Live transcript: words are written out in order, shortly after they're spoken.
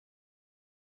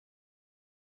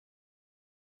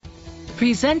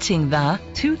Presenting the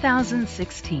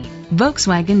 2016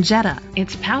 Volkswagen Jetta.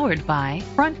 It's powered by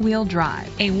front-wheel drive,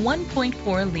 a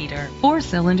 1.4-liter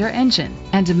four-cylinder engine,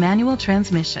 and a manual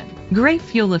transmission. Great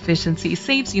fuel efficiency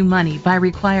saves you money by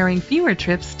requiring fewer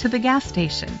trips to the gas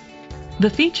station. The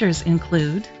features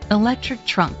include electric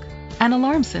trunk, an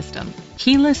alarm system,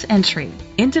 keyless entry,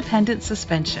 independent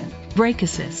suspension, brake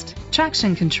assist,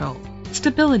 traction control,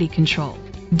 stability control,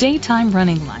 daytime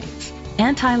running lights,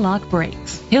 anti-lock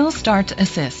brakes, hill start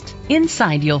assist.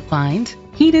 Inside you'll find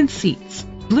heated seats,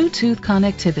 Bluetooth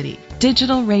connectivity,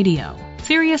 digital radio,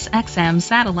 Sirius XM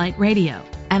satellite radio,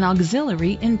 an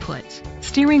auxiliary input,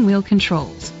 steering wheel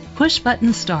controls, push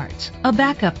button start, a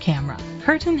backup camera,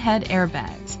 curtain head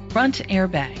airbags, front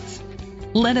airbags.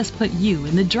 Let us put you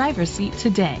in the driver's seat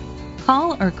today.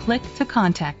 Call or click to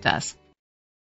contact us.